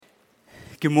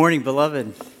Good morning,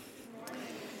 beloved.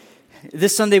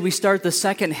 This Sunday we start the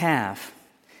second half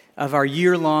of our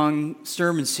year-long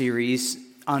sermon series,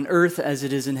 On Earth as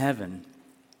It Is in Heaven.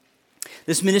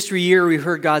 This ministry year we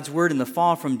heard God's Word in the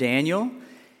fall from Daniel,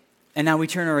 and now we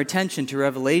turn our attention to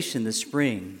Revelation this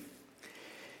spring.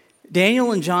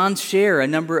 Daniel and John share a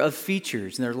number of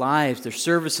features in their lives, their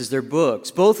services, their books.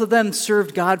 Both of them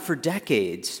served God for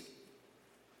decades.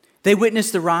 They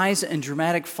witnessed the rise and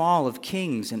dramatic fall of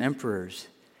kings and emperors.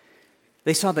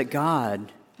 They saw that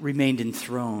God remained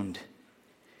enthroned,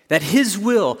 that His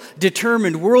will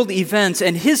determined world events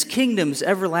and His kingdom's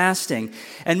everlasting.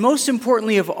 And most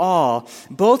importantly of all,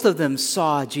 both of them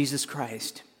saw Jesus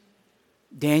Christ.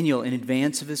 Daniel in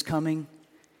advance of His coming,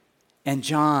 and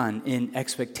John in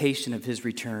expectation of His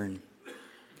return.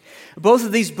 Both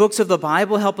of these books of the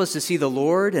Bible help us to see the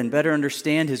Lord and better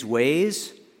understand His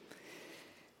ways.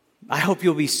 I hope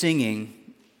you'll be singing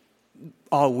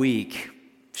all week,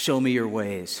 "Show Me Your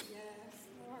Ways."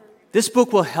 This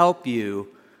book will help you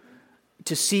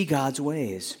to see God's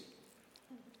ways.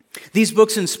 These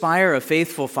books inspire a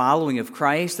faithful following of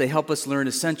Christ. They help us learn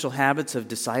essential habits of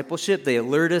discipleship. They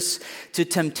alert us to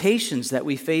temptations that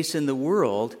we face in the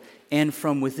world and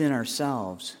from within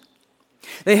ourselves.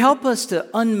 They help us to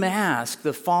unmask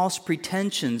the false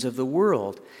pretensions of the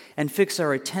world and fix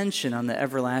our attention on the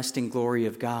everlasting glory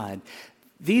of God.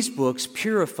 These books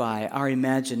purify our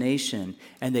imagination,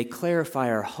 and they clarify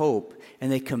our hope,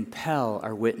 and they compel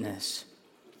our witness.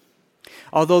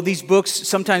 Although these books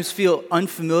sometimes feel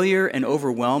unfamiliar and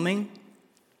overwhelming,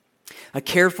 a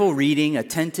careful reading,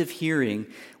 attentive hearing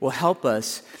will help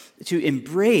us to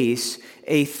embrace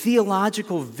a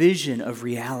theological vision of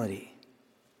reality.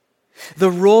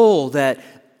 The role that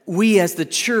we as the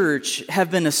church have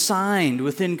been assigned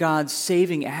within God's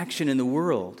saving action in the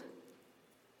world.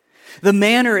 The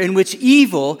manner in which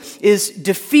evil is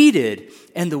defeated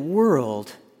and the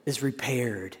world is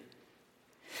repaired.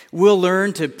 We'll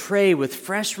learn to pray with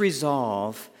fresh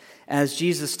resolve as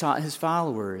Jesus taught His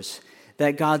followers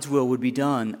that God's will would be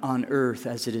done on earth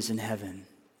as it is in heaven.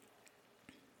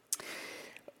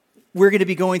 We're going to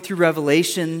be going through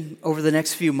Revelation over the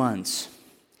next few months.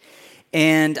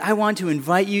 And I want to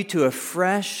invite you to a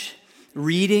fresh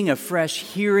reading, a fresh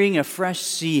hearing, a fresh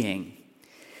seeing.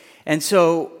 And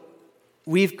so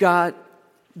we've got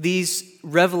these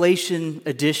Revelation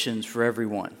editions for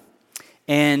everyone.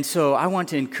 And so I want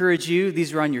to encourage you,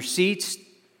 these are on your seats.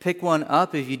 Pick one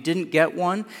up. If you didn't get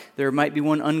one, there might be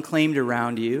one unclaimed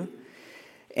around you.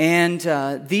 And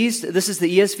this is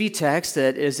the ESV text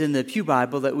that is in the Pew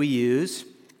Bible that we use.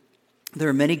 There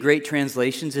are many great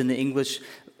translations in the English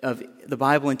of the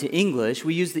Bible into English.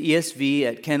 We use the ESV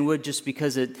at Kenwood just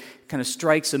because it kind of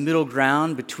strikes a middle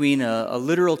ground between a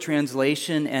literal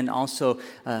translation and also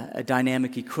a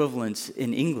dynamic equivalence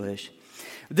in English.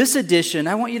 This edition,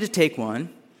 I want you to take one.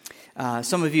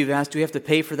 Some of you have asked, do we have to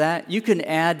pay for that? You can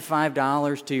add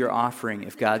 $5 to your offering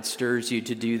if God stirs you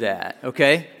to do that,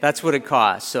 okay? That's what it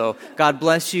costs. So God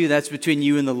bless you. That's between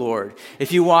you and the Lord.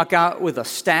 If you walk out with a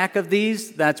stack of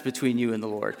these, that's between you and the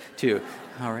Lord too.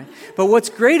 All right. But what's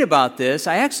great about this,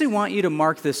 I actually want you to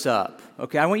mark this up,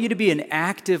 okay? I want you to be an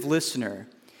active listener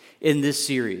in this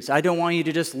series. I don't want you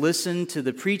to just listen to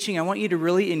the preaching. I want you to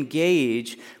really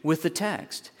engage with the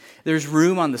text. There's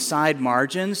room on the side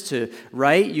margins to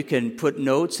write. You can put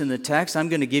notes in the text. I'm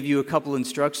going to give you a couple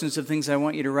instructions of things I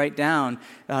want you to write down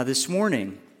this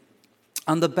morning.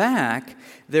 On the back,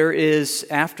 there is,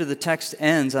 after the text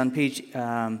ends on page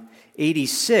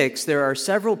 86, there are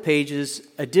several pages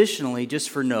additionally just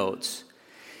for notes.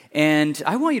 And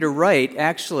I want you to write,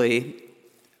 actually,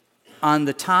 on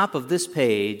the top of this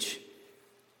page,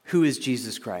 who is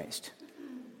Jesus Christ?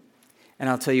 And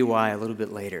I'll tell you why a little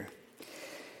bit later.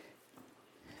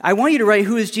 I want you to write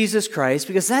who is Jesus Christ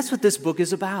because that's what this book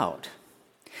is about.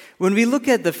 When we look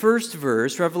at the first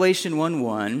verse, Revelation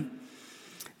 1:1,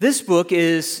 this book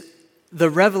is the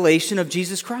revelation of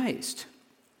Jesus Christ.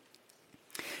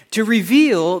 To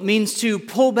reveal means to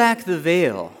pull back the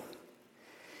veil.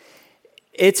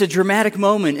 It's a dramatic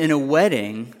moment in a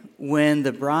wedding when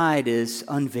the bride is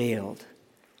unveiled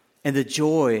and the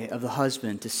joy of the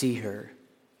husband to see her.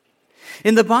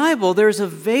 In the Bible, there's a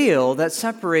veil that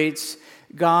separates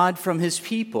God from His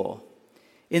people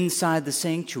inside the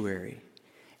sanctuary.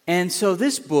 And so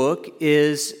this book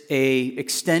is an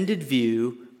extended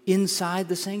view inside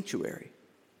the sanctuary.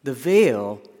 The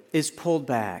veil is pulled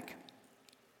back.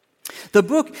 The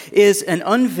book is an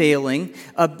unveiling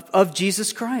of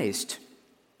Jesus Christ.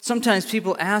 Sometimes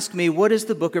people ask me, what is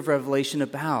the book of Revelation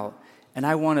about? And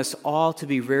I want us all to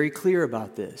be very clear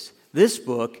about this. This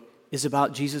book is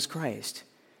about Jesus Christ.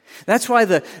 That's why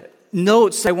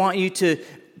notes I want you to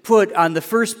put on the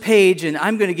first page, and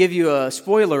I'm going to give you a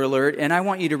spoiler alert, and I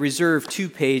want you to reserve 2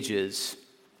 pages.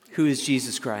 Who is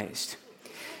Jesus Christ?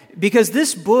 Because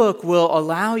this book will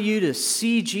allow you to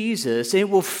see Jesus, and it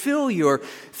will fill your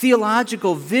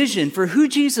theological vision for who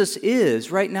Jesus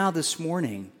is right now this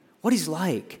morning, what he's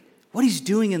like, what he's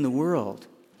doing in the world.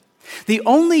 The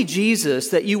only Jesus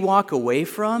that you walk away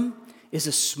from is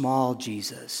a small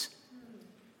Jesus.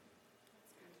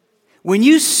 When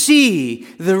you see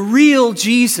the real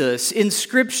Jesus in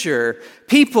Scripture,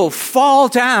 people fall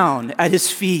down at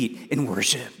his feet in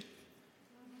worship.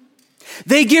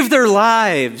 They give their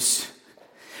lives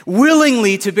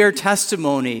willingly to bear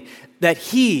testimony that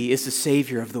he is the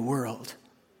Savior of the world.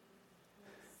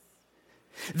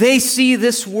 They see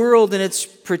this world and its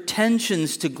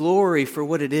pretensions to glory for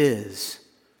what it is.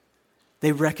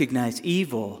 They recognize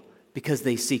evil because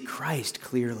they see Christ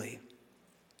clearly.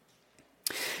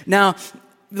 Now,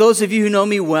 those of you who know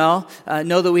me well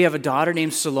know that we have a daughter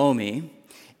named Salome,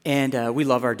 and we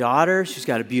love our daughter. She's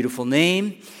got a beautiful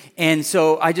name. And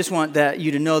so I just want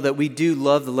you to know that we do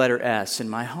love the letter S in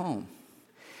my home.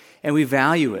 And we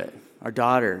value it. Our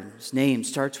daughter's name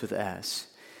starts with S.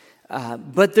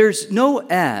 But there's no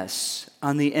S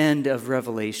on the end of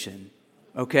Revelation.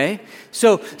 Okay?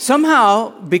 So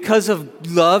somehow, because of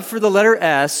love for the letter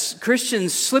S,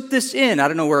 Christians slip this in. I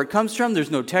don't know where it comes from. There's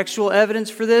no textual evidence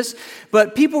for this.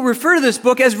 But people refer to this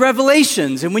book as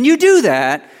Revelations. And when you do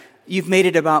that, you've made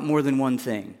it about more than one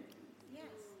thing.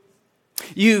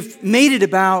 You've made it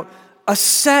about a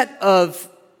set of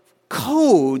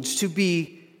codes to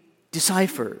be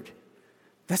deciphered.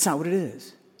 That's not what it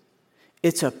is.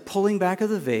 It's a pulling back of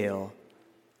the veil,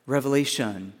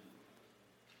 revelation,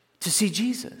 to see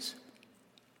Jesus.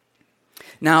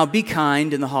 Now, be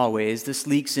kind in the hallways. This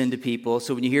leaks into people.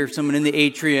 So when you hear someone in the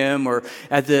atrium or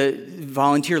at the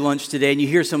volunteer lunch today and you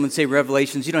hear someone say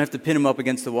Revelations, you don't have to pin them up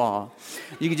against the wall.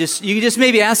 You can just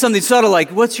maybe ask something subtle like,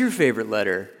 what's your favorite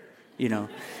letter?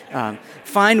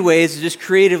 Find ways to just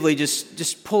creatively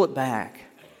just pull it back.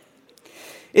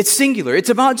 It's singular. It's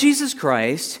about Jesus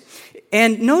Christ.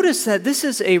 And notice that this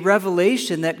is a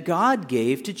revelation that God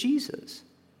gave to Jesus.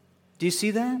 Do you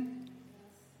see that?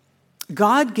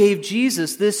 God gave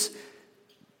Jesus this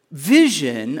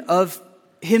vision of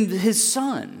him, his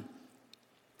son,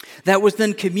 that was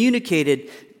then communicated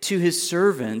to his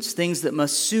servants, things that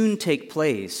must soon take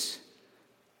place.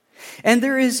 And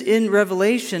there is in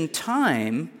Revelation,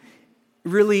 time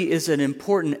really is an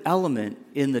important element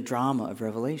in the drama of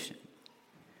Revelation.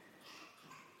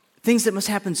 Things that must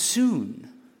happen soon.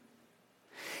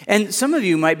 And some of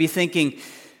you might be thinking,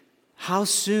 how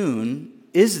soon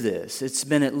is this? It's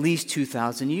been at least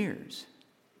 2,000 years.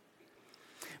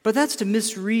 But that's to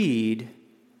misread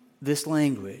this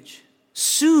language.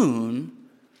 Soon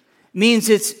means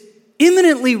it's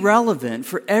imminently relevant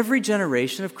for every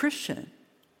generation of Christian.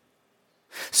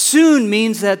 Soon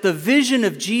means that the vision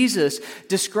of Jesus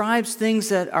describes things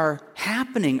that are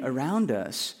happening around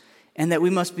us and that we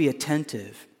must be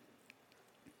attentive.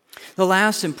 The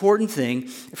last important thing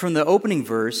from the opening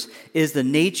verse is the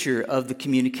nature of the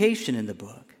communication in the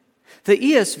book. The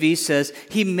ESV says,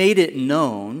 he made it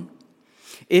known.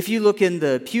 If you look in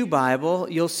the Pew Bible,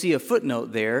 you'll see a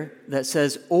footnote there that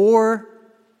says, or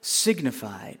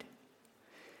signified.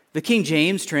 The King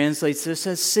James translates this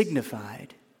as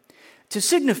signified. To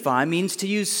signify means to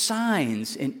use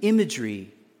signs and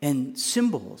imagery and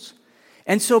symbols.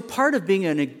 And so part of being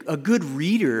a good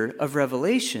reader of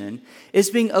Revelation is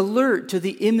being alert to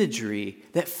the imagery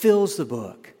that fills the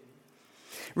book.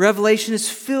 Revelation is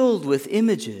filled with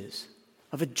images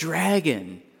of a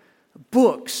dragon,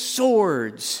 books,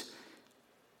 swords,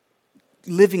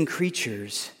 living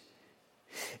creatures.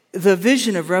 The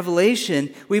vision of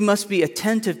Revelation, we must be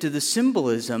attentive to the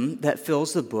symbolism that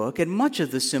fills the book, and much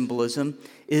of the symbolism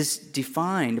is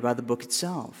defined by the book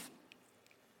itself.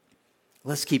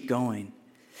 Let's keep going.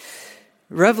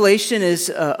 Revelation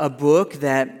is a book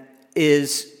that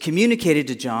is communicated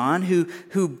to John,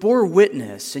 who bore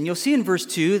witness. And you'll see in verse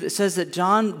 2 that says that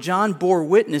John bore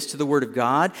witness to the Word of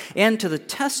God and to the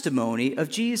testimony of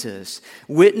Jesus.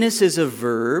 Witness is a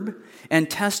verb, and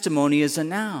testimony is a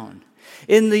noun.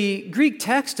 In the Greek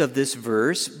text of this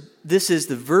verse, this is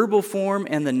the verbal form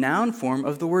and the noun form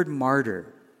of the word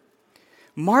martyr.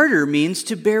 Martyr means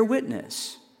to bear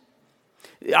witness.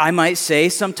 I might say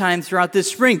sometime throughout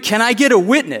this spring, can I get a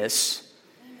witness?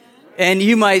 And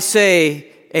you might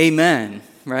say, amen,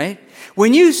 right?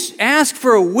 When you ask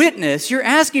for a witness, you're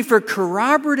asking for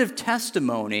corroborative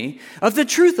testimony of the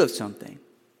truth of something.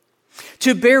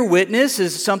 To bear witness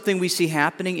is something we see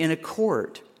happening in a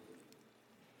court.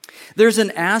 There's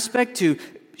an aspect to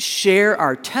share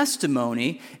our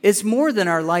testimony is more than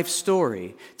our life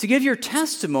story. To give your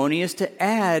testimony is to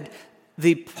add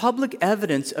the public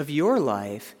evidence of your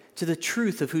life to the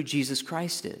truth of who Jesus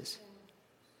Christ is.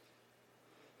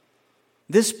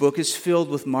 This book is filled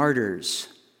with martyrs,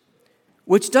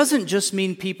 which doesn't just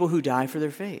mean people who die for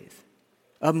their faith.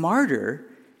 A martyr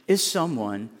is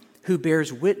someone who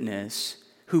bears witness,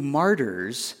 who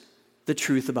martyrs the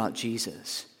truth about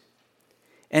Jesus.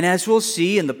 And as we'll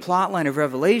see in the plotline of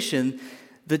Revelation,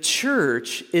 the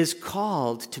church is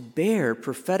called to bear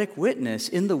prophetic witness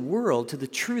in the world to the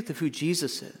truth of who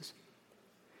Jesus is.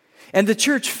 And the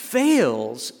church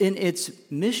fails in its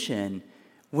mission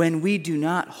when we do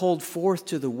not hold forth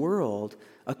to the world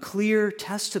a clear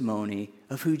testimony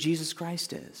of who Jesus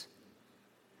Christ is.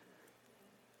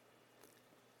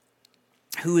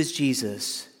 Who is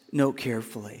Jesus? Note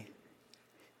carefully.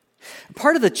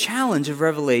 Part of the challenge of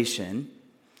Revelation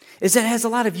is that it has a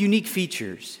lot of unique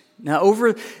features. Now,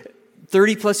 over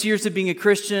 30 plus years of being a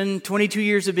Christian, 22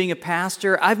 years of being a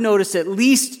pastor, I've noticed at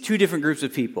least two different groups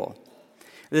of people.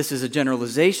 This is a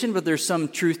generalization, but there's some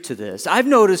truth to this. I've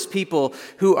noticed people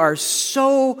who are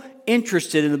so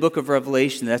interested in the book of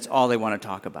Revelation, that's all they want to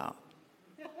talk about.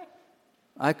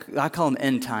 I call them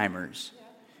end-timers.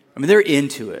 I mean, they're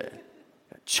into it.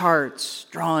 Charts,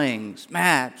 drawings,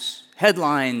 maps,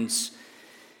 headlines.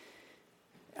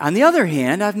 On the other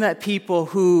hand, I've met people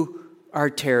who are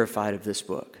terrified of this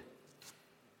book.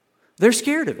 They're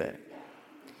scared of it.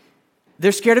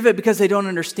 They're scared of it because they don't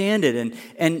understand it,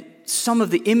 and some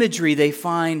of the imagery they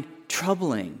find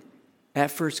troubling at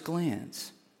first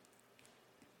glance.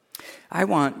 I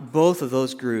want both of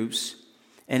those groups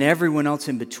and everyone else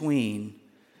in between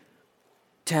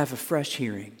to have a fresh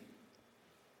hearing.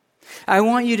 I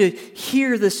want you to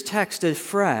hear this text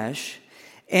afresh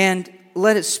and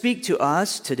let it speak to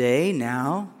us today,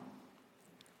 now.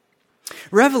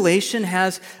 Revelation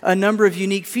has a number of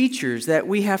unique features that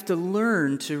we have to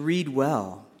learn to read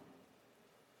well.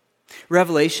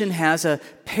 Revelation has a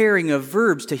pairing of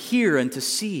verbs to hear and to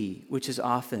see, which is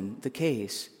often the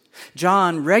case.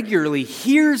 John regularly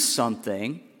hears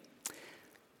something,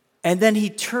 and then he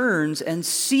turns and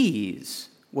sees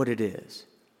what it is.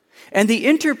 And the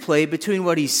interplay between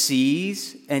what he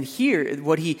sees and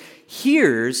what he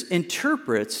hears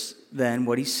interprets then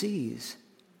what he sees.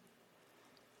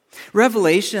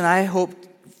 Revelation, I hope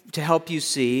to help you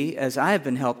see, as I have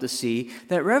been helped to see,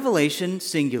 that Revelation,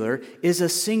 singular, is a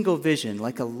single vision,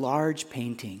 like a large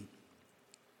painting,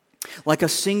 like a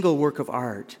single work of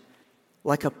art,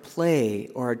 like a play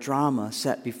or a drama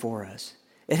set before us.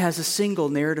 It has a single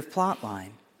narrative plot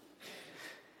line.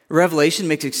 Revelation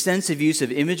makes extensive use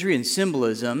of imagery and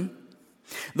symbolism.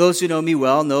 Those who know me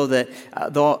well know that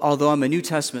although I'm a New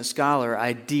Testament scholar,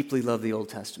 I deeply love the Old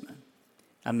Testament.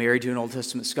 I'm married to an Old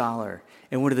Testament scholar,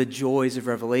 and one of the joys of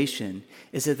Revelation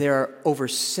is that there are over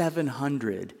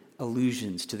 700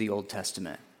 allusions to the Old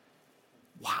Testament.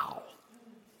 Wow.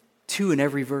 2 in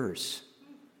every verse.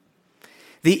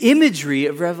 The imagery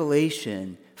of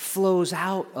Revelation flows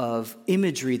out of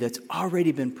imagery that's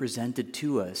already been presented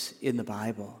to us in the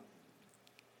Bible.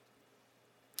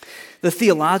 The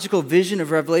theological vision of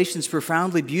Revelation is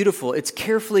profoundly beautiful. It's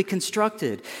carefully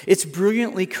constructed. It's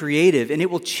brilliantly creative, and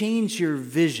it will change your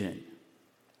vision.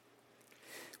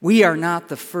 We are not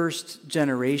the first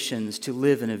generations to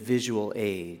live in a visual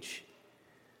age.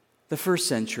 The first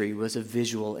century was a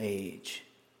visual age.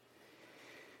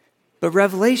 But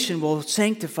Revelation will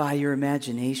sanctify your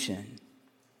imagination.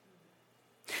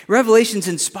 Revelation's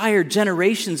inspired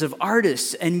generations of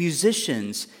artists and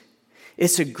musicians.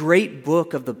 It's a great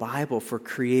book of the Bible for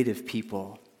creative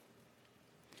people.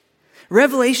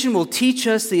 Revelation will teach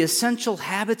us the essential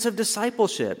habits of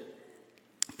discipleship: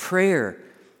 prayer,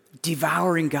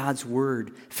 devouring God's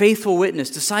word, faithful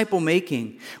witness, disciple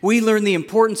making. We learn the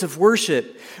importance of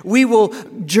worship. We will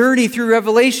journey through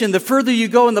Revelation. The further you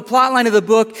go in the plot line of the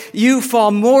book, you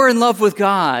fall more in love with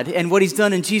God and what he's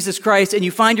done in Jesus Christ, and you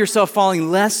find yourself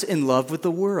falling less in love with the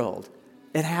world.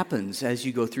 It happens as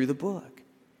you go through the book.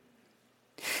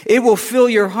 It will fill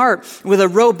your heart with a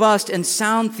robust and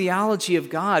sound theology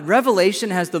of God. Revelation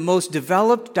has the most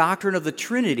developed doctrine of the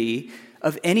Trinity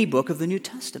of any book of the New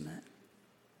Testament.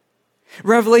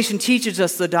 Revelation teaches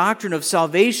us the doctrine of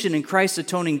salvation in Christ's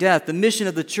atoning death, the mission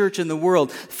of the church in the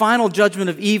world, final judgment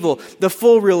of evil, the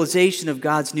full realization of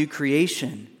God's new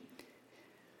creation.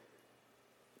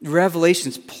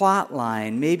 Revelation's plot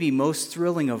line, maybe most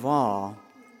thrilling of all,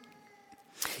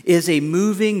 is a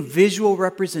moving visual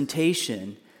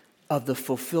representation of the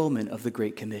fulfillment of the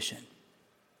Great Commission.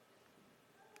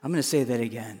 I'm going to say that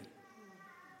again.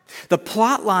 The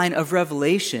plot line of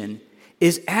Revelation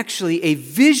is actually a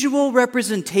visual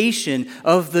representation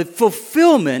of the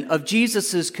fulfillment of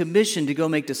Jesus' commission to go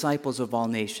make disciples of all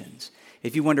nations.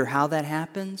 If you wonder how that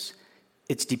happens,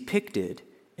 it's depicted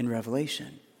in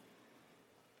Revelation.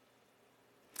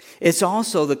 It's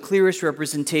also the clearest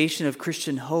representation of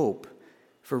Christian hope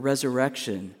for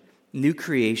resurrection, new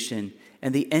creation,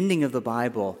 and the ending of the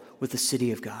Bible with the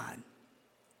city of God.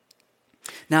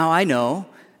 Now, I know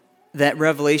that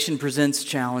Revelation presents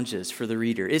challenges for the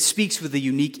reader. It speaks with a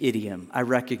unique idiom. I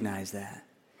recognize that.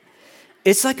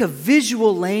 It's like a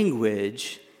visual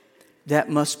language that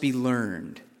must be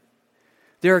learned.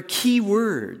 There are key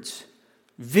words,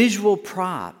 visual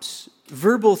props,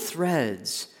 verbal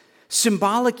threads,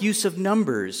 symbolic use of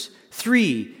numbers,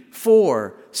 3,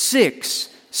 4, 6,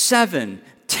 7,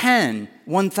 10,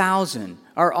 1,000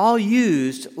 are all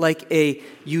used like a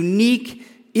unique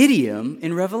idiom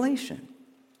in Revelation.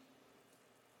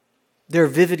 They're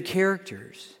vivid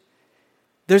characters.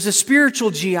 There's a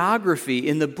spiritual geography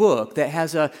in the book that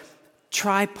has a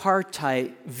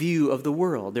tripartite view of the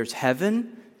world. There's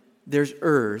heaven, there's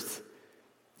earth,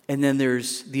 and then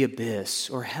there's the abyss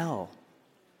or hell.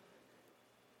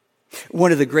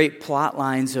 One of the great plot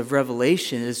lines of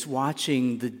Revelation is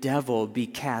watching the devil be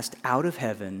cast out of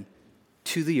heaven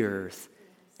to the earth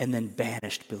and then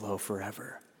banished below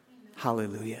forever.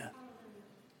 Hallelujah.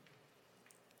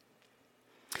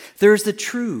 There's the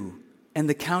true and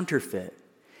the counterfeit.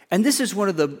 And this is one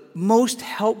of the most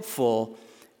helpful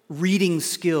reading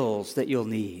skills that you'll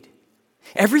need.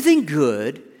 Everything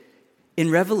good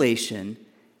in Revelation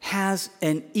has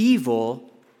an evil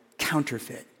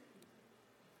counterfeit.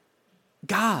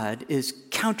 God is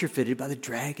counterfeited by the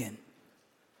dragon.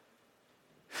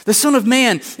 The Son of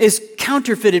Man is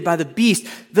counterfeited by the beast.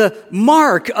 The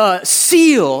mark,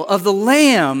 seal of the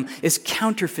Lamb is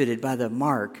counterfeited by the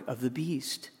mark of the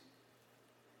beast.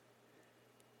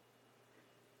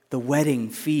 The wedding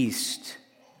feast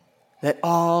that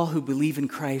all who believe in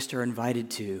Christ are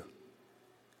invited to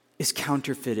is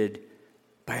counterfeited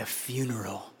by a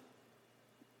funeral,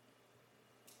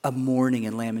 a mourning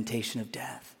and lamentation of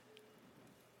death.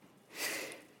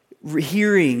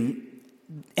 Hearing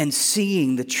and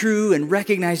seeing the true and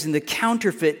recognizing the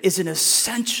counterfeit is an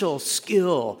essential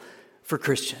skill for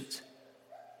Christians.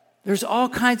 There's all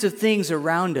kinds of things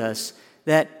around us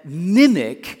that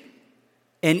mimic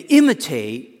and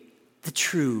imitate the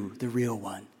true, the real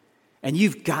one. And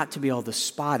you've got to be able to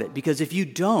spot it, because if you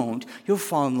don't, you'll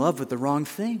fall in love with the wrong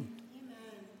thing. Amen.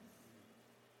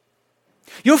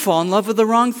 You'll fall in love with the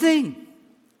wrong thing.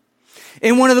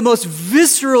 In one of the most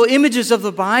visceral images of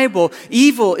the Bible,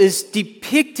 evil is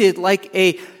depicted like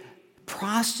a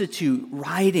prostitute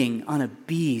riding on a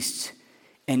beast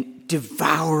and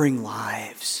devouring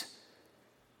lives.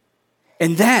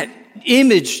 And that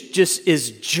image just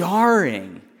is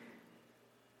jarring.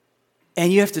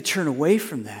 And you have to turn away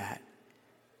from that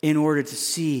in order to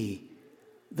see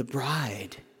the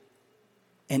bride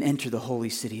and enter the holy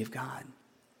city of God.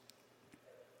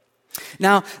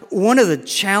 Now, one of the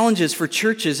challenges for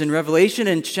churches in Revelation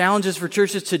and challenges for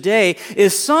churches today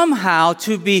is somehow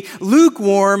to be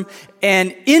lukewarm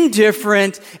and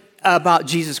indifferent about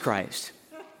Jesus Christ.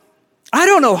 I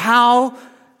don't know how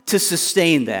to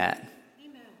sustain that.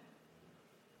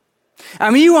 I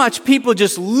mean, you watch people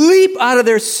just leap out of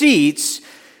their seats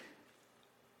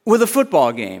with a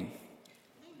football game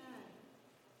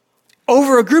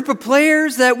over a group of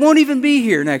players that won't even be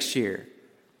here next year.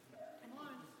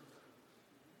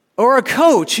 Or a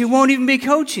coach who won't even be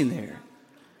coaching there.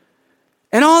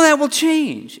 And all that will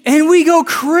change. And we go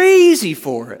crazy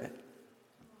for it.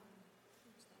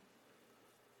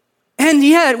 And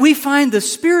yet we find the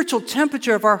spiritual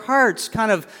temperature of our hearts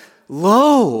kind of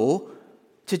low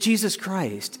to Jesus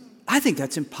Christ. I think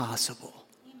that's impossible.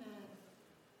 Amen.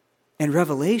 And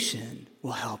Revelation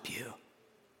will help you.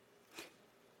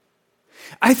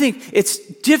 I think it's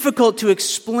difficult to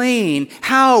explain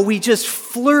how we just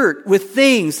flirt with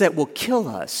things that will kill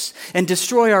us and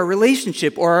destroy our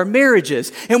relationship or our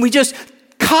marriages, and we just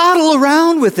coddle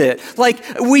around with it.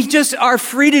 Like we just are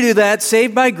free to do that,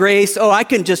 saved by grace. Oh, I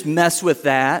can just mess with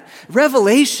that.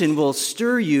 Revelation will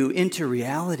stir you into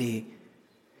reality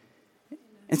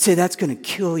and say that's going to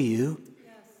kill you.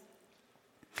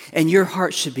 And your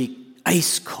heart should be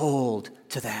ice cold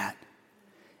to that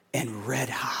and red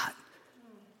hot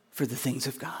for the things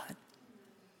of God.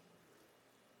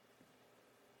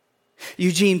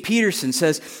 Eugene Peterson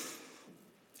says,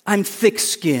 I'm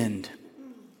thick-skinned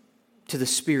to the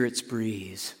Spirit's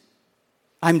breeze.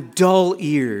 I'm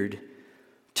dull-eared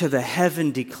to the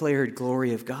heaven-declared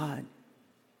glory of God.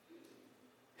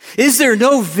 Is there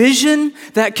no vision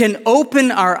that can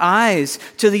open our eyes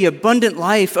to the abundant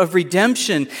life of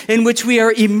redemption in which we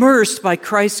are immersed by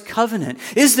Christ's covenant?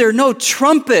 Is there no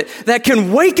trumpet that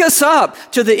can wake us up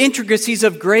to the intricacies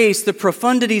of grace, the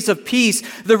profundities of peace,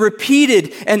 the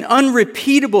repeated and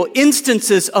unrepeatable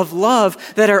instances of love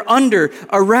that are under,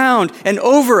 around, and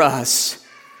over us?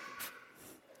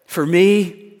 For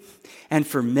me and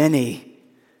for many,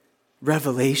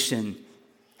 Revelation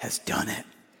has done it.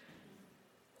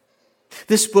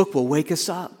 This book will wake us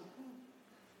up,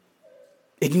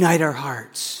 ignite our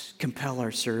hearts, compel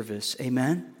our service.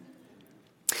 Amen?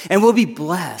 And we'll be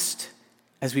blessed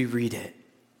as we read it.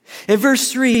 In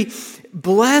verse 3,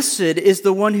 blessed is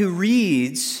the one who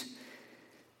reads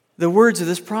the words of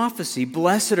this prophecy.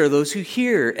 Blessed are those who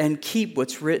hear and keep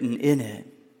what's written in it.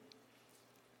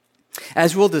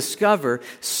 As we'll discover,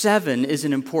 7 is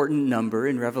an important number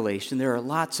in Revelation. There are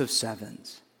lots of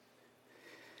 7s.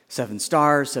 7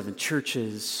 stars, 7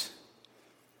 churches,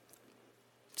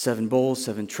 7 bowls,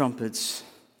 7 trumpets.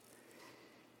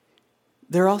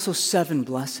 There are also 7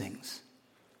 blessings.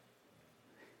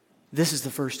 This is the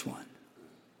first one.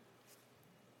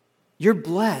 You're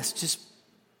blessed just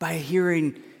by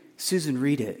hearing Susan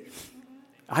read it.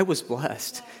 I was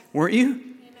blessed. Weren't you?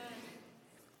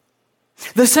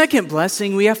 The second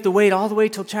blessing, we have to wait all the way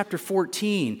till chapter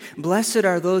 14. Blessed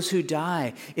are those who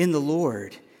die in the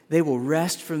Lord. They will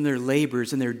rest from their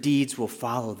labors and their deeds will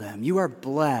follow them. You are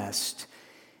blessed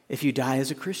if you die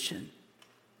as a Christian.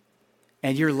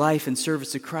 And your life and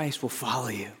service to Christ will follow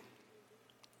you.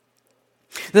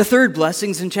 The third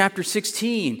blessing is in chapter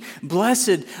 16.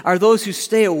 Blessed are those who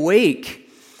stay awake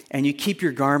and you keep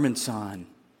your garments on.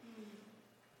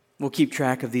 We'll keep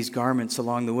track of these garments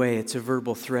along the way. It's a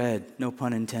verbal thread, no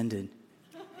pun intended.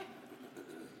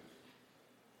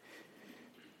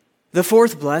 The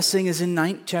fourth blessing is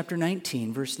in chapter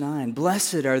 19, verse 9.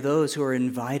 Blessed are those who are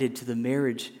invited to the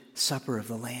marriage supper of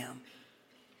the Lamb.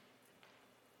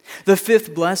 The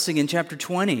fifth blessing in chapter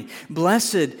 20.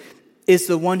 Blessed is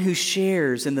the one who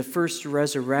shares in the first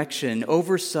resurrection.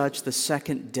 Over such the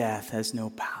second death has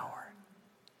no power.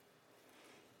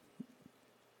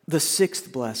 The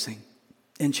sixth blessing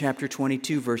in chapter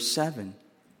 22, verse 7.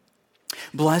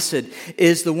 Blessed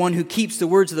is the one who keeps the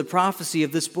words of the prophecy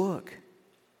of this book.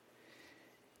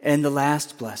 And the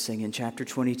last blessing in chapter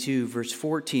 22, verse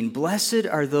 14. Blessed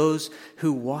are those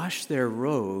who wash their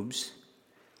robes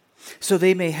so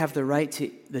they may have the right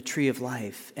to the tree of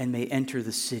life and may enter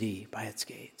the city by its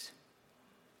gates.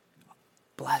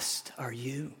 Blessed are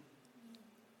you.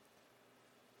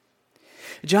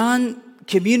 John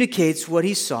communicates what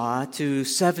he saw to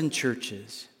 7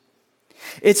 churches.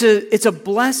 It's a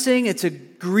blessing, it's a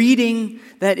greeting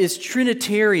that is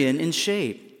Trinitarian in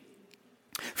shape.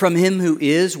 From him who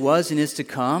is, was, and is to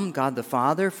come, God the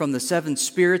Father, from the 7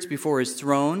 spirits before his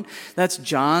throne. That's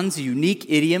John's unique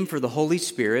idiom for the Holy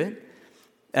Spirit,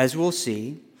 as we'll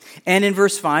see. And in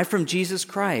verse 5, from Jesus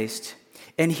Christ.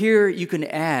 And here you can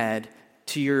add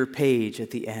to your page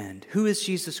at the end. Who is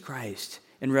Jesus Christ?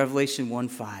 In Revelation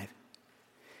 1:5.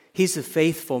 He's the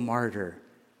faithful martyr,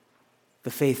 the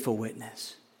faithful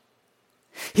witness.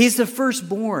 He's the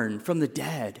firstborn from the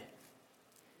dead.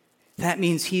 That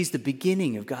means he's the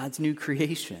beginning of God's new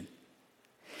creation.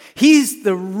 He's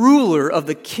the ruler of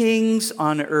the kings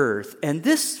on earth. And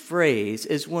this phrase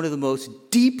is one of the most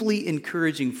deeply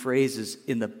encouraging phrases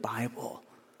in the Bible.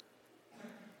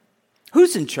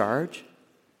 Who's in charge?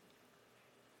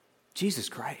 Jesus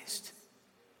Christ.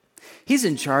 He's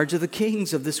in charge of the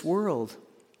kings of this world.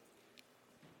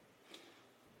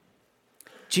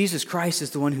 Jesus Christ is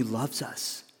the one who loves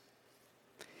us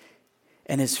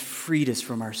and has freed us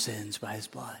from our sins by his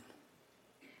blood.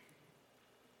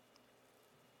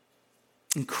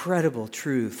 Incredible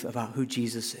truth about who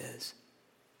Jesus is.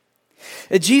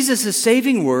 Jesus'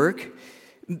 saving work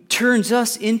turns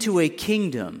us into a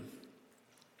kingdom,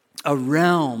 a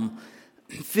realm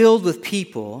filled with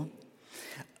people,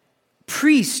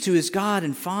 priests to his God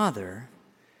and Father.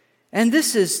 And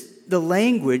this is the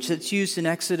language that's used in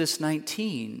Exodus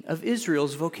 19 of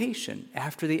Israel's vocation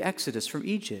after the Exodus from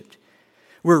Egypt.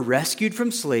 We're rescued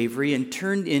from slavery and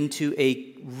turned into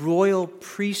a royal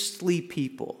priestly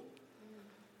people.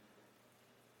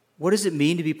 What does it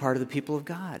mean to be part of the people of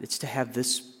God? It's to have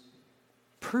this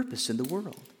purpose in the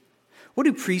world. What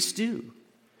do priests do?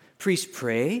 Priests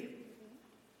pray,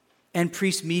 and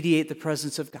priests mediate the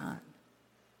presence of God.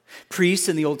 Priests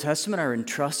in the Old Testament are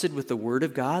entrusted with the Word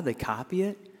of God. They copy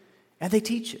it, and they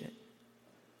teach it.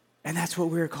 And that's what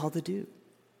we're called to do.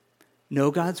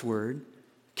 Know God's Word,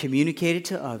 communicate it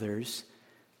to others,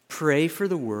 pray for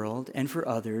the world and for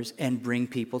others, and bring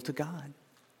people to God.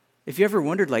 If you ever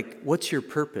wondered, what's your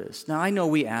purpose? Now, I know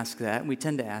we ask that, and we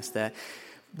tend to ask that,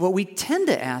 but we tend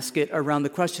to ask it around the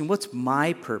question, what's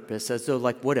my purpose? As though,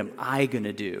 what am I going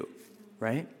to do,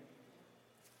 right?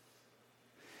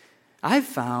 I've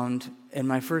found in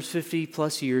my first 50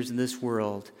 plus years in this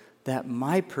world that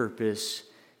my purpose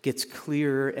gets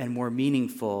clearer and more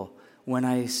meaningful when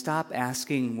I stop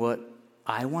asking what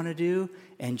I want to do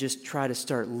and just try to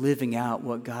start living out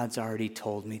what God's already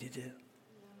told me to do.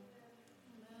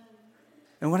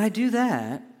 And when I do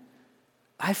that,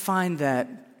 I find that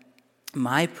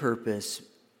my purpose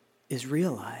is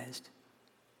realized.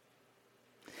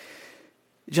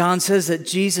 John says that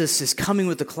Jesus is coming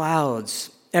with the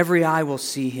clouds. Every eye will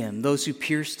see him. Those who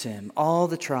pierced him, all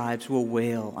the tribes will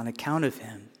wail on account of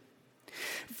him.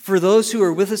 For those who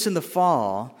are with us in the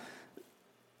fall,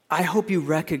 I hope you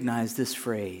recognize this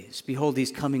phrase, behold,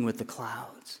 he's coming with the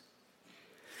clouds.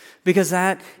 Because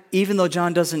that, even though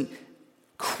John doesn't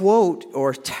quote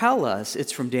or tell us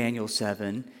it's from Daniel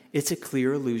 7, it's a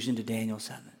clear allusion to Daniel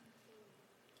 7.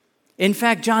 In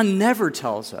fact, John never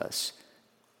tells us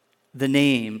the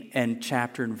name and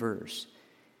chapter and verse.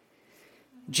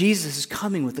 Jesus is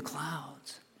coming with the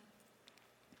clouds.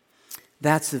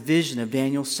 That's the vision of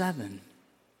Daniel 7.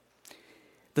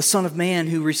 The Son of Man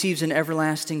who receives an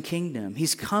everlasting kingdom.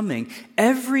 He's coming.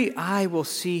 Every eye will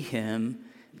see him,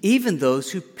 even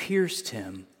those who pierced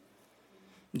him.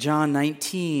 John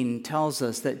 19 tells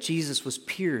us that Jesus was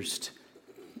pierced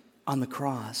on the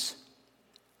cross.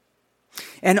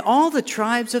 And all the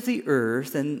tribes of the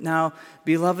earth, and now,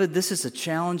 beloved, this is a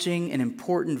challenging and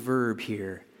important verb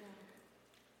here,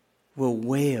 will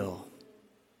wail.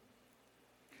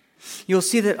 You'll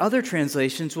see that other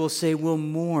translations will say will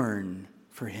mourn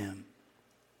for him.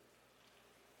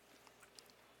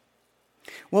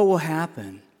 What will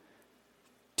happen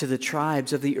to the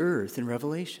tribes of the earth in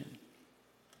Revelation?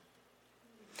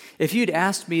 If you'd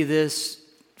asked me this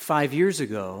 5 years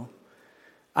ago,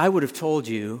 I would have told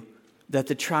you that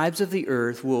the tribes of the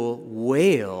earth will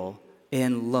wail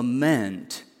and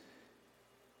lament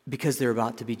because they're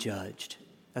about to be judged.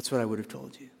 That's what I would have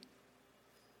told you.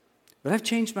 But I've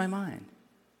changed my mind.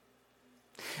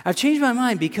 I've changed my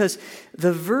mind because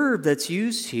the verb that's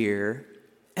used here,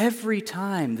 every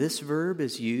time this verb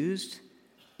is used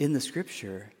in the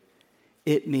Scripture,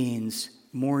 it means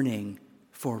mourning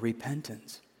for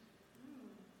repentance.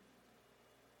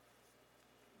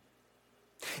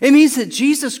 It means that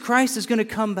Jesus Christ is going to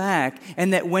come back,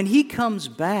 and that when he comes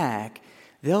back,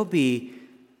 there'll be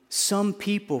some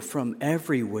people from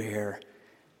everywhere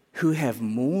who have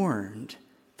mourned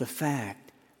the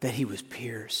fact that he was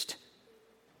pierced.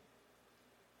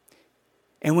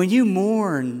 And when you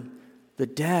mourn the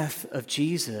death of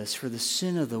Jesus for the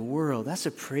sin of the world, that's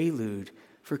a prelude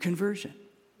for conversion.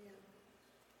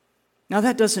 Now,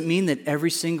 that doesn't mean that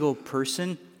every single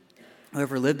person who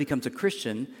ever lived becomes a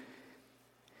Christian.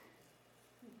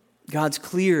 God's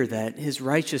clear that his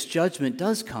righteous judgment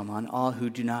does come on all who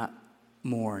do not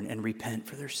mourn and repent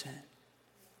for their sin.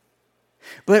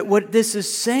 But what this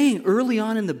is saying early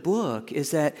on in the book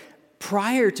is that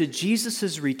prior to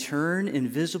Jesus' return in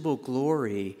visible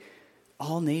glory,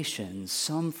 all nations,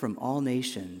 some from all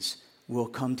nations, will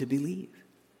come to believe.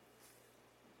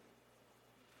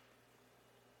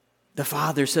 The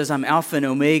Father says, I'm Alpha and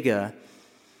Omega,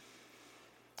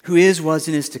 who is, was,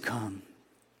 and is to come.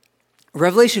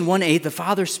 Revelation 1:8, the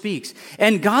Father speaks.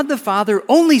 And God the Father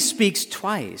only speaks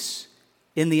twice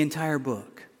in the entire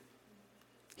book.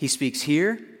 He speaks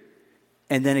here,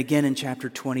 and then again in chapter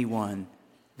 21,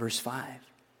 verse 5.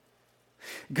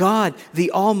 God,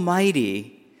 the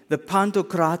Almighty, the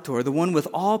Pantocrator, the one with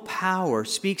all power,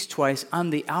 speaks twice. I'm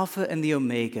the Alpha and the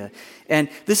Omega. And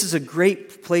this is a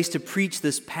great place to preach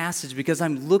this passage because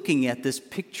I'm looking at this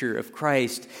picture of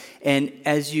Christ. And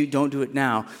as you, don't do it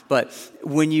now, but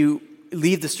when you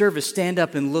leave the service, stand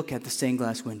up and look at the stained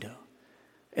glass window.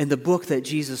 And the book that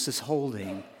Jesus is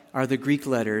holding are the Greek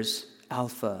letters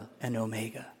Alpha and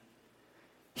Omega.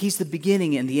 He's the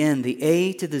beginning and the end, the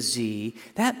A to the Z.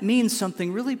 That means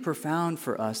something really profound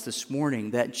for us this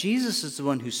morning, that Jesus is the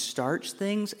one who starts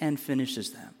things and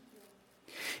finishes them.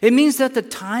 It means that the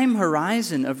time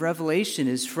horizon of Revelation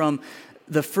is from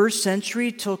the first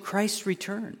century till Christ's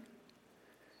return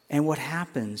and what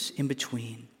happens in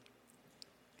between.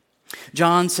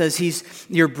 John says he's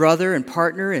your brother and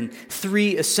partner in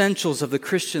 3 essentials of the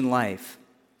Christian life: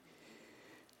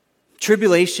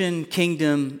 tribulation,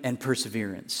 kingdom, and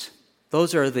perseverance.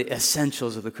 Those are the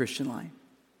essentials of the Christian life.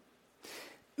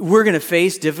 We're going to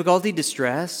face difficulty,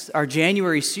 distress. Our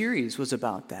January series was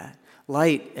about that.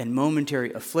 light and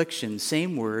momentary affliction,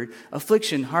 same word,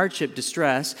 affliction, hardship,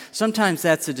 distress. Sometimes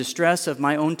that's the distress of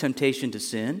my own temptation to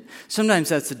sin. Sometimes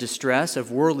that's the distress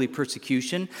of worldly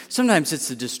persecution. Sometimes it's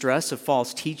the distress of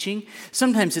false teaching.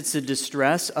 Sometimes it's the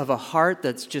distress of a heart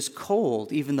that's just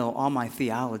cold, even though all my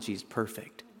theology is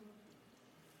perfect.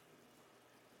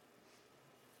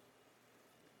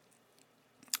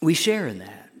 We share in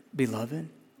that, beloved,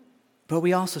 but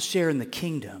we also share in the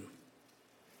kingdom.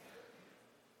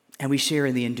 And we share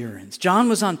in the endurance. John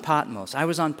was on Patmos. I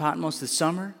was on Patmos this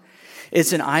summer.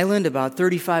 It's an island about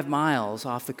 35 miles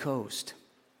off the coast.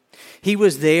 He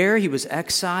was there. He was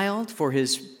exiled for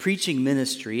his preaching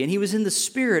ministry. And he was in the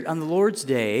Spirit on the Lord's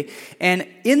Day. And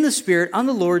in the Spirit on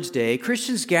the Lord's Day,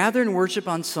 Christians gather and worship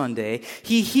on Sunday.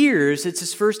 He hears, it's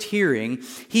his first hearing,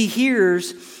 he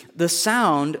hears the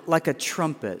sound like a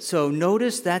trumpet. So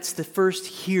notice that's the first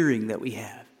hearing that we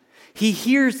have. He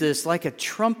hears this like a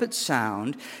trumpet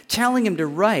sound, telling him to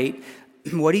write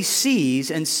what he sees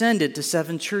and send it to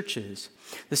 7 churches.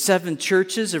 The 7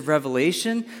 churches of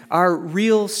Revelation are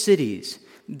real cities.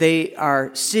 They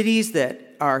are cities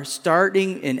that are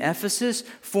starting in Ephesus,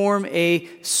 form a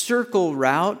circle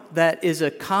route that is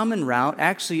a common route,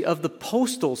 actually, of the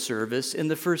postal service in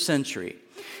the first century.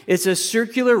 It's a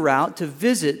circular route to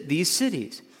visit these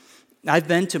cities. I've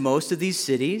been to most of these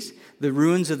cities. The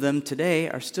ruins of them today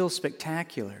are still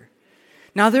spectacular.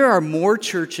 Now, there are more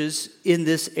churches in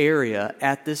this area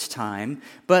at this time,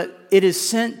 but it is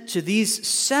sent to these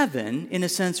 7, in a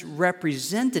sense,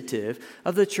 representative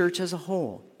of the church as a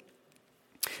whole.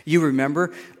 You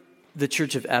remember the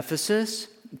church of Ephesus?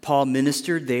 Paul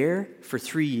ministered there for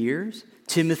 3 years.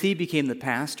 Timothy became the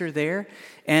pastor there.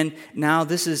 And now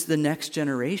this is the next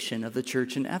generation of the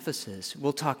church in Ephesus.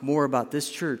 We'll talk more about this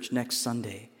church next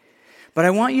Sunday. But I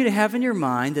want you to have in your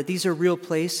mind that these are real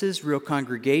places, real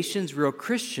congregations, real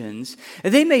Christians.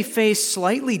 And they may face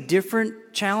slightly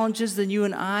different challenges than you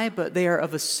and I, but they are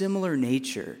of a similar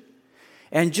nature.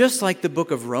 And just like the book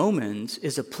of Romans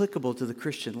is applicable to the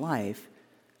Christian life,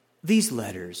 these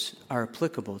letters are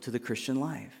applicable to the Christian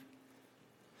life.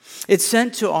 It's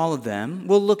sent to all of them.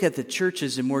 We'll look at the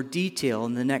churches in more detail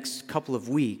in the next couple of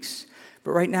weeks.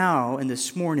 But right now and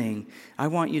this morning, I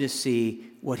want you to see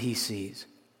what he sees.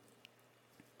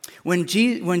 When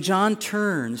John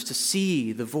turns to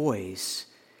see the voice,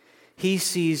 he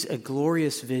sees a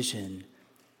glorious vision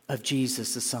of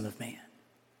Jesus, the Son of Man.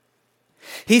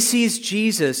 He sees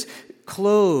Jesus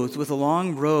clothed with a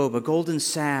long robe, a golden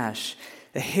sash,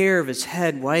 the hair of his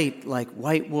head white like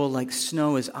white wool, like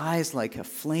snow, his eyes like a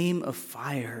flame of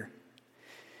fire,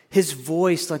 his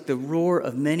voice like the roar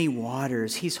of many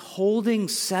waters. He's holding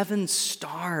 7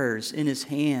 stars in his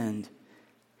hand.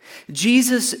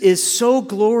 Jesus is so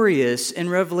glorious in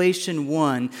Revelation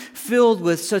 1, filled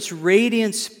with such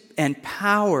radiance and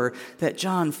power that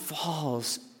John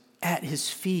falls at his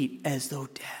feet as though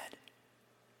dead.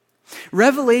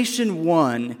 Revelation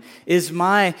 1 is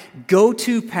my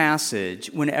go-to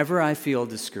passage whenever I feel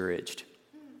discouraged.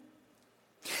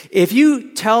 If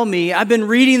you tell me, I've been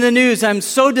reading the news, I'm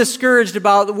so discouraged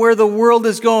about where the world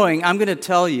is going, I'm going to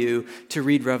tell you to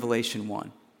read Revelation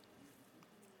 1.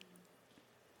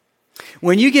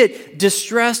 When you get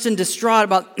distressed and distraught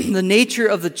about the nature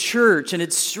of the church and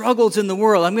its struggles in the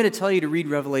world, I'm going to tell you to read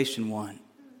Revelation 1.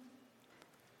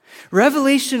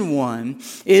 Revelation 1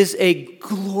 is a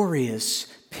glorious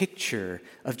picture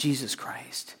of Jesus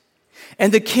Christ.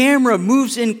 And the camera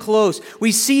moves in close.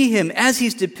 We see him as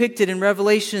he's depicted in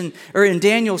Revelation or in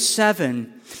Daniel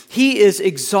 7. He is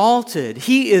exalted.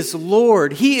 He is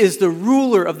Lord. He is the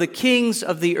ruler of the kings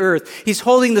of the earth. He's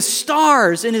holding the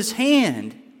stars in his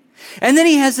hand. And then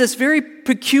he has this very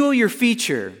peculiar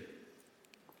feature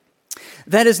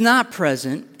that is not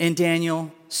present in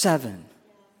Daniel 7.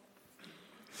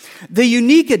 The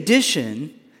unique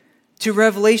addition to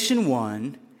Revelation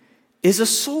 1 is a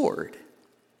sword.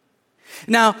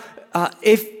 Now,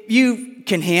 if you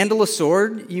can handle a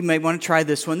sword, you may want to try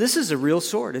this one. This is a real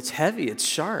sword. It's heavy. It's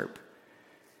sharp.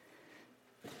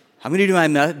 I'm going to do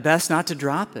my best not to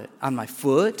drop it on my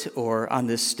foot or on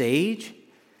this stage.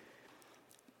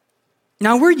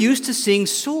 Now, we're used to seeing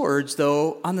swords,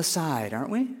 though, on the side,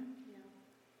 aren't we?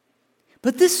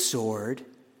 But this sword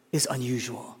is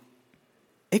unusual.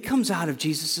 It comes out of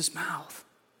Jesus' mouth.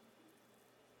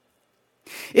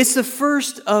 It's the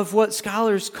first of what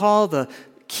scholars call the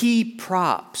key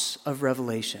props of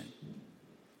Revelation.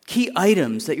 Key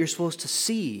items that you're supposed to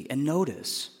see and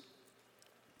notice.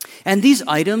 And these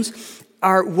items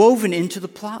are woven into the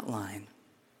plot line.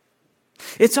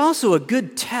 It's also a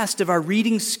good test of our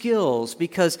reading skills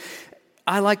because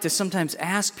I like to sometimes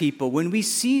ask people, when we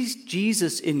see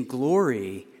Jesus in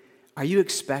glory, Are you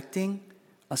expecting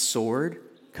a sword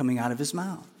coming out of his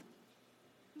mouth?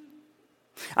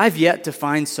 I've yet to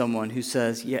find someone who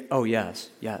says, yes,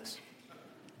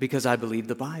 because I believe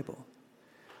the Bible.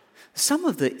 Some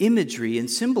of the imagery and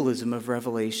symbolism of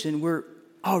Revelation were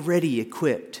already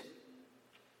equipped.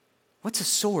 What's a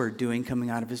sword doing coming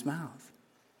out of his mouth?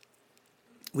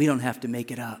 We don't have to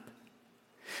make it up.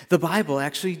 The Bible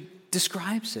actually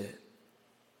describes it.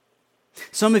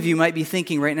 Some of you might be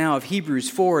thinking right now of Hebrews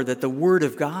 4, that the Word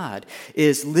of God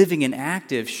is living and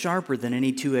active, sharper than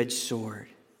any two-edged sword.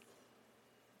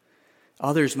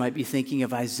 Others might be thinking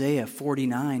of Isaiah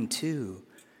 49, 2,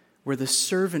 where the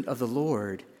servant of the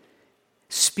Lord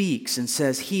speaks and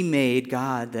says, He made,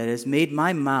 God, that has made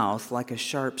my mouth like a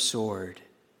sharp sword.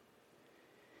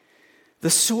 The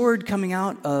sword coming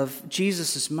out of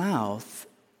Jesus' mouth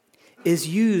is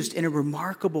used in a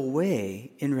remarkable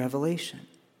way in Revelation.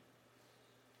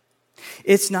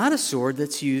 It's not a sword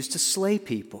that's used to slay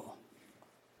people.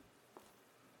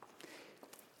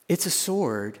 It's a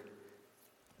sword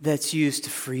that's used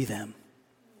to free them.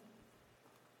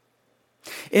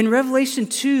 In Revelation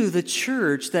 2, the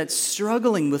church that's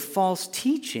struggling with false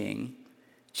teaching,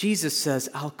 Jesus says,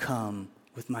 I'll come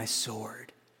with my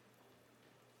sword.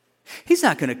 He's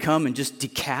not going to come and just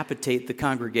decapitate the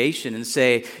congregation and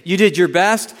say, you did your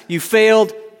best, you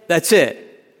failed, that's it.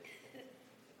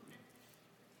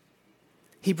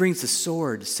 He brings the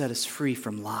sword to set us free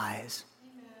from lies.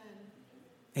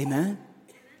 Amen?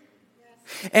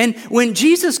 And when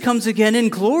Jesus comes again in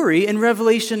glory in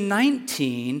Revelation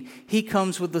 19, he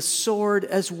comes with the sword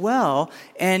as well.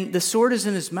 And the sword is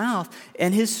in his mouth.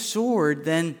 And his sword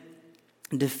then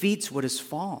defeats what is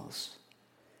false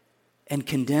and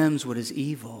condemns what is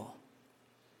evil.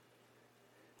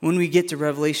 When we get to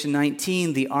Revelation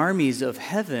 19, the armies of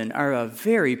heaven are a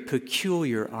very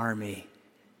peculiar army.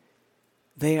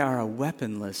 They are a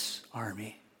weaponless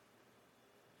army.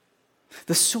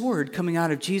 The sword coming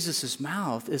out of Jesus'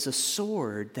 mouth is a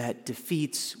sword that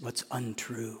defeats what's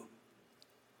untrue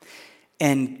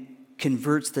and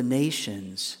converts the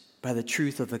nations by the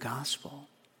truth of the gospel.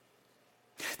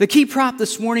 The key prop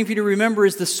this morning for you to remember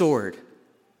is the sword.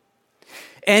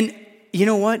 And you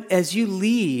know what? As you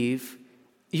leave,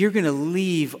 you're going to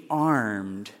leave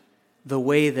armed the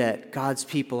way that God's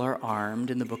people are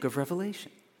armed in the book of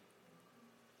Revelation.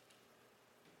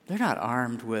 They're not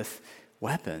armed with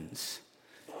weapons.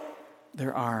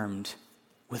 They're armed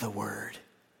with a word.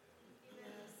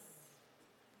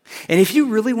 And if you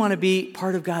really want to be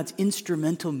part of God's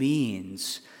instrumental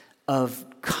means of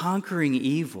conquering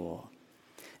evil,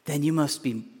 then you must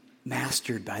be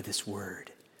mastered by this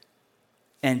word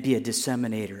and be a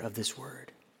disseminator of this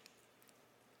word.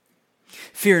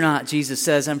 Fear not, Jesus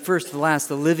says, I'm first to the last,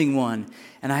 the living one,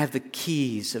 and I have the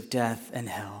keys of death and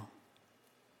hell.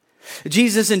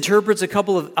 Jesus interprets a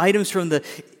couple of items from the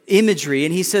imagery,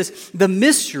 and he says, the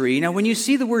mystery. Now, when you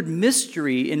see the word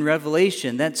mystery in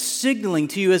Revelation, that's signaling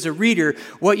to you as a reader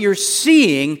what you're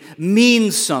seeing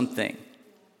means something.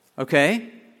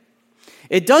 Okay?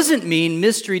 It doesn't mean,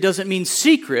 mystery doesn't mean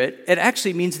secret. It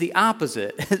actually means the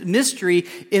opposite. Mystery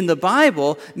in the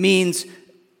Bible means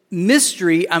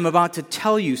mystery, I'm about to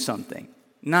tell you something,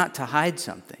 not to hide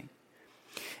something.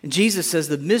 And Jesus says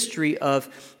the mystery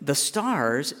of the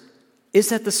stars is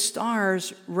that the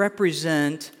stars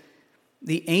represent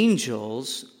the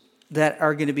angels that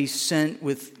are going to be sent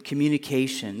with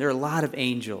communication. There are a lot of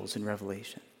angels in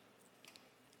Revelation.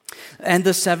 And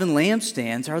the 7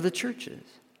 lampstands are the churches.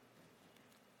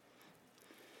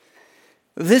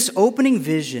 This opening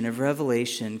vision of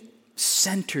Revelation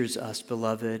centers us,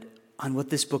 beloved, on what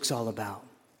this book's all about.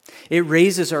 It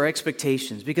raises our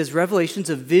expectations because Revelation's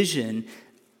a vision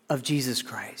of Jesus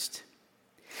Christ.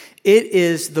 It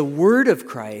is the word of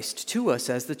Christ to us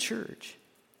as the church.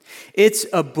 It's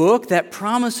a book that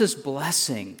promises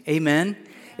blessing. Amen?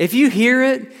 If you hear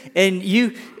it and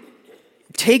you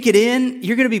take it in,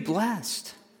 you're going to be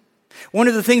blessed. One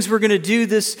of the things we're going to do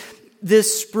this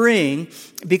spring,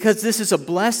 because this is a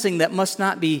blessing that must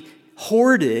not be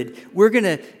hoarded, we're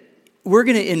going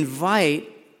to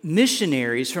invite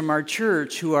missionaries from our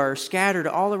church who are scattered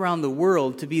all around the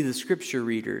world to be the scripture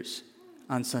readers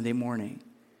on Sunday morning.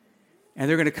 And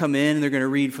they're going to come in and they're going to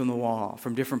read from the wall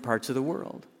from different parts of the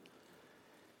world.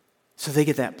 So they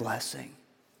get that blessing.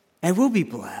 And we'll be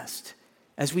blessed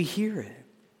as we hear it.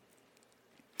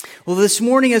 Well, this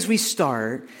morning as we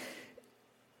start,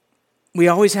 we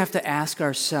always have to ask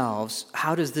ourselves,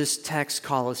 how does this text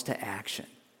call us to action?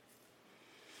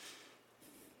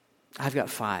 I've got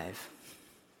 5.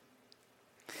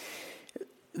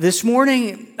 This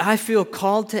morning, I feel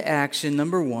called to action,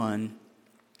 number 1,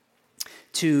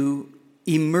 to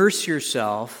immerse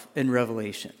yourself in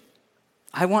Revelation.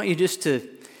 I want you just to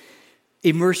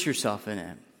immerse yourself in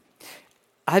it.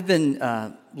 I've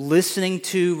been listening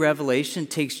to Revelation.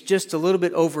 It takes just a little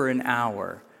bit over an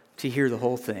hour to hear the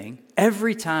whole thing.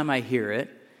 Every time I hear it,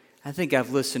 I think I've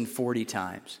listened 40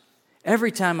 times.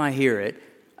 Every time I hear it,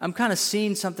 I'm kind of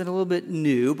seeing something a little bit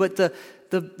new, but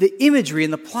the imagery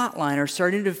and the plot line are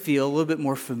starting to feel a little bit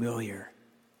more familiar.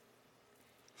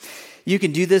 You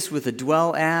can do this with the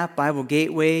Dwell app, Bible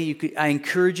Gateway. I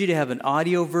encourage you to have an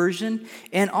audio version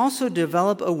and also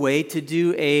develop a way to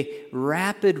do a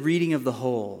rapid reading of the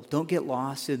whole. Don't get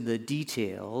lost in the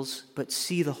details, but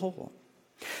see the whole.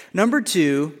 Number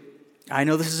 2, I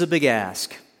know this is a big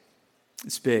ask.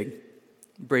 It's big.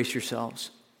 Brace yourselves.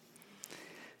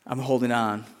 I'm holding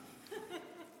on.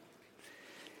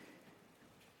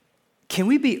 Can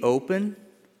we be open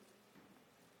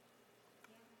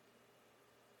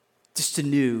just to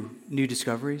new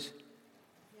discoveries?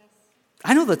 Yes.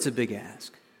 I know that's a big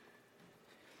ask.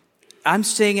 I'm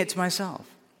saying it to myself.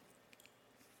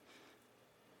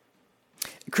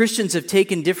 Christians have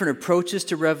taken different approaches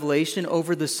to Revelation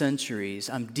over the centuries.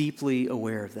 I'm deeply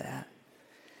aware of that.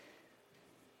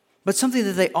 But something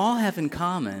that they all have in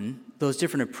common, those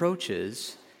different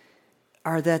approaches,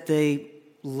 are that they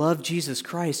love Jesus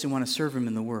Christ and want to serve Him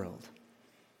in the world.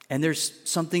 And there's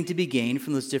something to be gained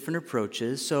from those different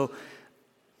approaches. So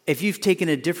if you've taken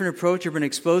a different approach or been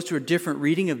exposed to a different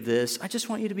reading of this, I just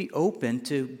want you to be open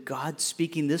to God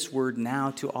speaking this word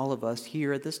now to all of us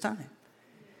here at this time.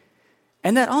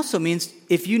 And that also means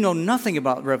if you know nothing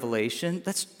about Revelation,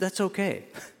 that's okay.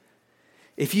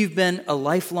 If you've been a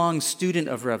lifelong student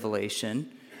of Revelation,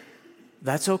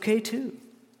 that's okay too.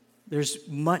 There's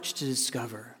much to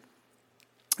discover.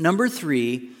 Number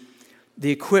 3,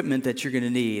 the equipment that you're going to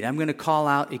need. I'm going to call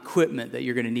out equipment that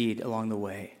you're going to need along the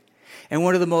way. And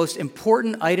one of the most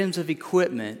important items of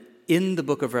equipment in the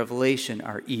book of Revelation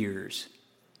are ears.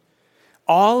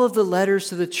 All of the letters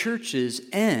to the churches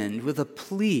end with a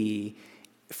plea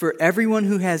for everyone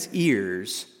who has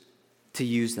ears to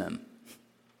use them.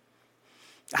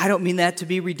 I don't mean that to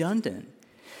be redundant,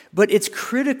 but it's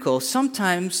critical.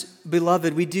 Sometimes,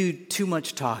 beloved, we do too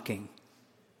much talking.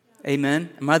 Amen?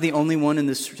 Am I the only one in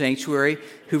this sanctuary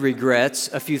who regrets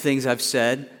a few things I've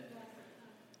said?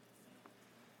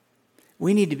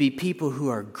 We need to be people who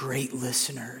are great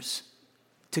listeners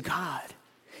to God.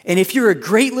 And if you're a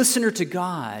great listener to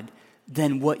God,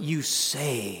 then what you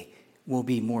say will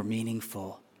be more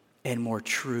meaningful and more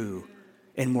true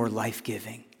and more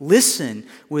life-giving. Listen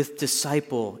with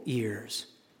disciple ears.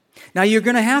 Now, you're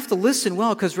going to have to listen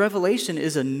well because Revelation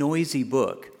is a noisy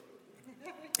book.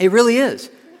 It really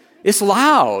is. It's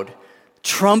loud.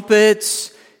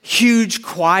 Trumpets, huge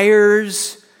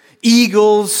choirs,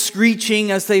 eagles screeching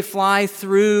as they fly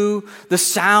through, the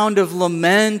sound of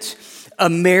lament, a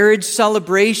marriage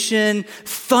celebration,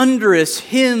 thunderous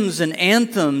hymns and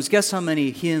anthems. Guess how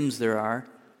many hymns there are?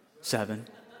 7.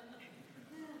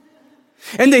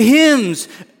 And the hymns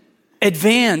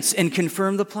advance and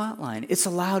confirm the plot line. It's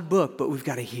a loud book, but we've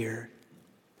got to hear.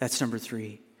 That's number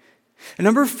 3. And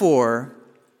number 4,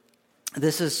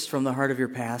 this is from the heart of your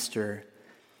pastor,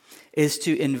 is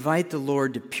to invite the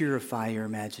Lord to purify your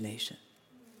imagination.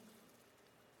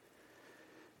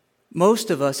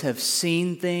 Most of us have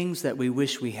seen things that we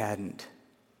wish we hadn't.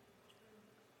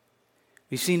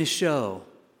 We've seen a show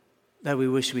that we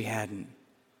wish we hadn't.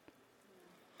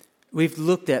 We've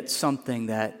looked at something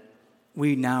that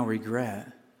we now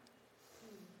regret.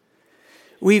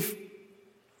 We've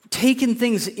taken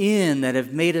things in that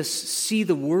have made us see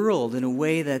the world in a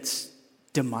way that's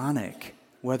demonic,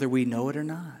 whether we know it or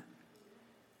not.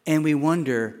 And we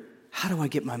wonder, how do I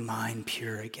get my mind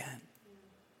pure again?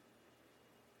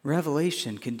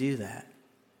 Revelation can do that.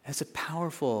 That's a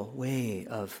powerful way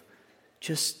of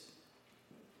just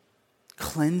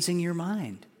cleansing your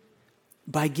mind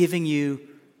by giving you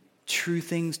true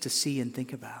things to see and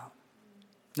think about.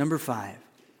 Number 5.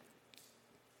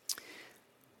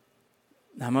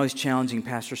 Now, I'm always challenging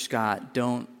Pastor Scott,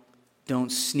 don't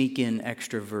sneak in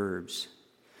extra verbs.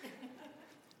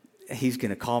 He's going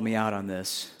to call me out on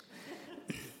this.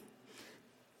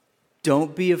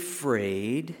 Don't be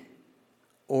afraid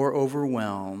or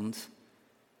overwhelmed,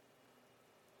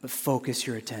 but focus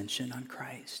your attention on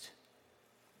Christ.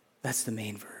 That's the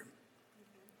main verb.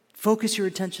 Focus your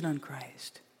attention on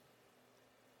Christ.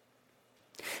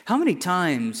 How many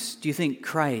times do you think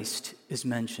Christ is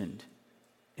mentioned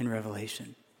in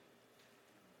Revelation?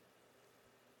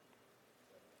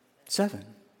 7.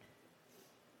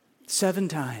 7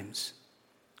 times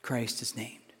Christ is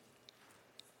named.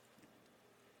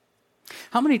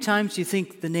 How many times do you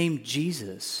think the name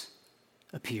Jesus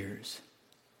appears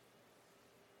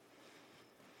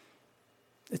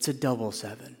It's a double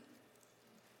 7.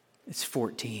 It's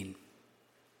 14.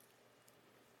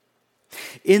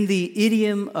 In the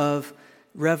idiom of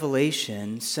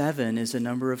Revelation, 7 is a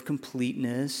number of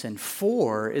completeness, and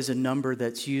 4 is a number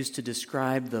that's used to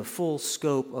describe the full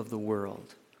scope of the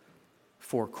world.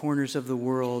 4 corners of the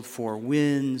world, 4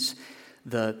 winds,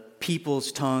 the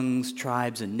peoples, tongues,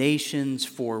 tribes, and nations,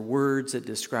 4 words that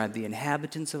describe the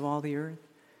inhabitants of all the earth.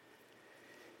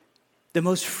 The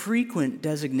most frequent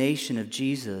designation of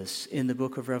Jesus in the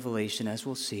book of Revelation, as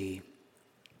we'll see,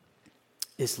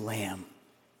 is Lamb.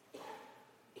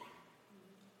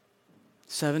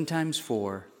 7 times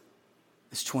 4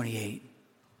 is 28.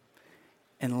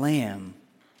 And Lamb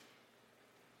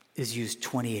is used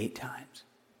 28 times.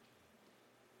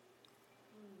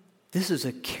 This is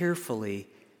a carefully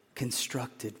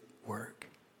constructed work.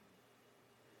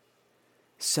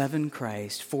 7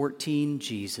 Christ, 14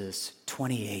 Jesus,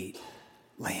 28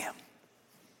 Lamb.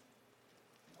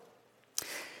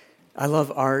 I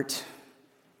love art,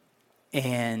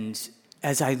 and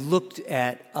as I looked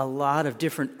at a lot of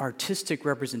different artistic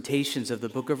representations of the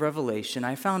book of Revelation,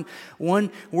 I found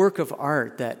one work of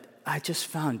art that I just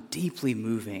found deeply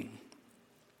moving.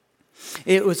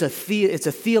 It's a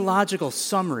theological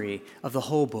summary of the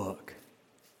whole book.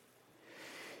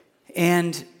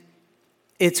 And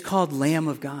it's called Lamb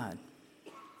of God.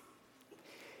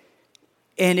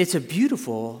 And it's a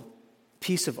beautiful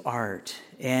piece of art.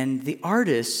 And the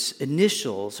artist's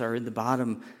initials are in the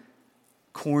bottom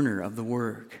corner of the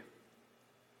work.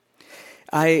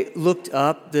 I looked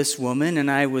up this woman, and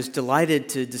I was delighted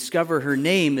to discover her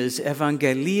name is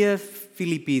Evangelia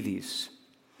Philippidis,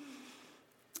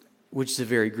 which is a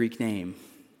very Greek name.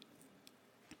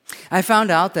 I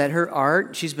found out that her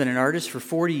art, she's been an artist for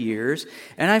 40 years,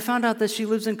 and I found out that she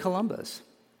lives in Columbus,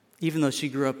 even though she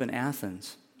grew up in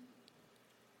Athens.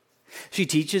 She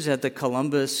teaches at the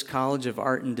Columbus College of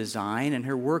Art and Design, and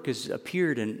her work has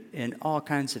appeared in all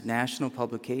kinds of national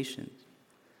publications.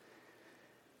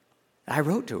 I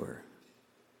wrote to her.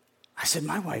 I said,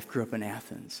 my wife grew up in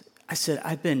Athens. I said,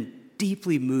 I've been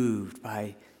deeply moved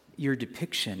by your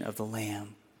depiction of the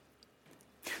Lamb.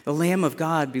 The Lamb of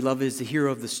God, beloved, is the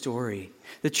hero of the story.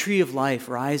 The tree of life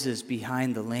rises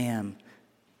behind the Lamb,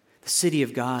 the city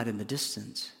of God in the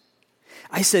distance.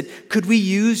 I said, could we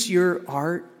use your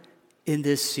art in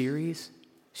this series?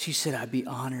 She said, I'd be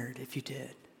honored if you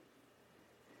did.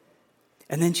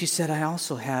 And then she said, I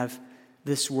also have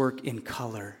this work in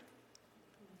color.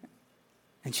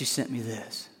 And she sent me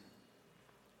this.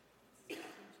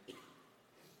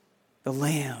 The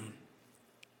Lamb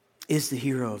is the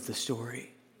hero of the story.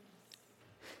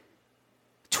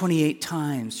 28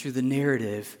 times through the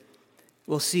narrative,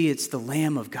 we'll see it's the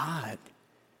Lamb of God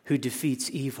who defeats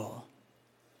evil.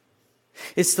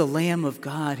 It's the Lamb of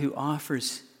God who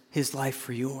offers his life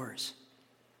for yours.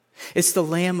 It's the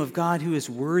Lamb of God who is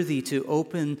worthy to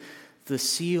open the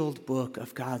sealed book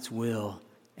of God's will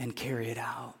and carry it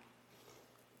out.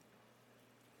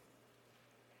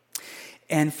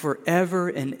 And forever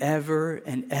and ever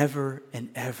and ever and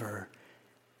ever,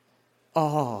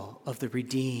 all of the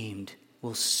redeemed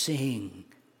will sing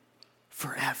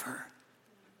forever.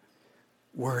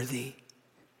 Worthy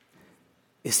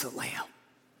is the Lamb.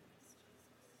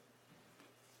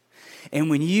 And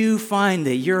when you find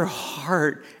that your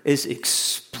heart is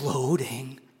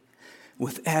exploding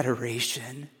with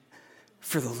adoration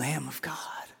for the Lamb of God,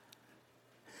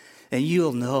 then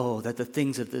you'll know that the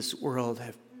things of this world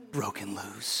have broken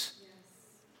loose.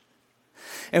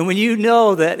 And when you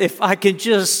know that if I can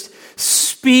just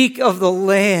speak of the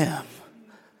Lamb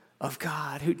of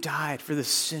God who died for the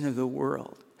sin of the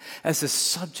world as the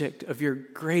subject of your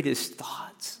greatest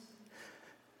thoughts,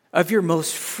 of your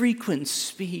most frequent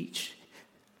speech,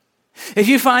 if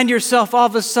you find yourself all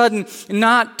of a sudden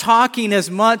not talking as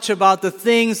much about the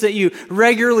things that you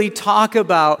regularly talk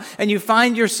about, and you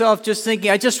find yourself just thinking,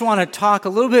 I just want to talk a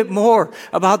little bit more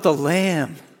about the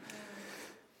Lamb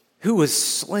who was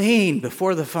slain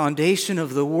before the foundation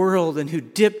of the world and who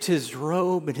dipped his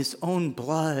robe in his own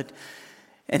blood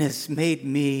and has made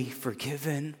me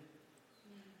forgiven.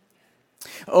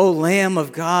 O Lamb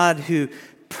of God who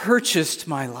purchased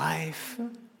my life.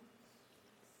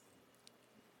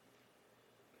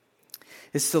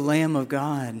 It's the Lamb of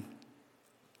God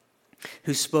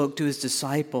who spoke to his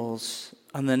disciples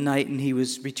on the night when he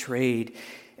was betrayed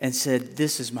and said,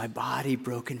 this is my body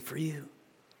broken for you.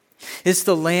 It's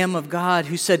the Lamb of God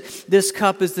who said, this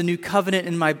cup is the new covenant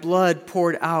in my blood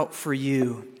poured out for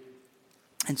you.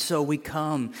 And so we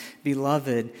come,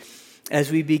 beloved,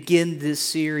 as we begin this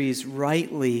series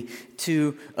rightly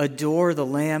to adore the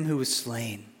Lamb who was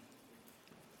slain.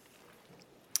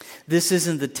 This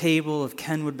isn't the table of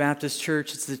Kenwood Baptist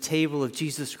Church. It's the table of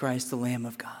Jesus Christ, the Lamb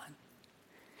of God.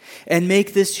 And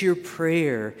make this your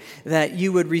prayer, that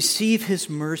you would receive his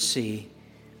mercy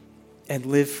and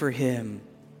live for him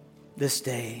this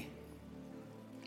day.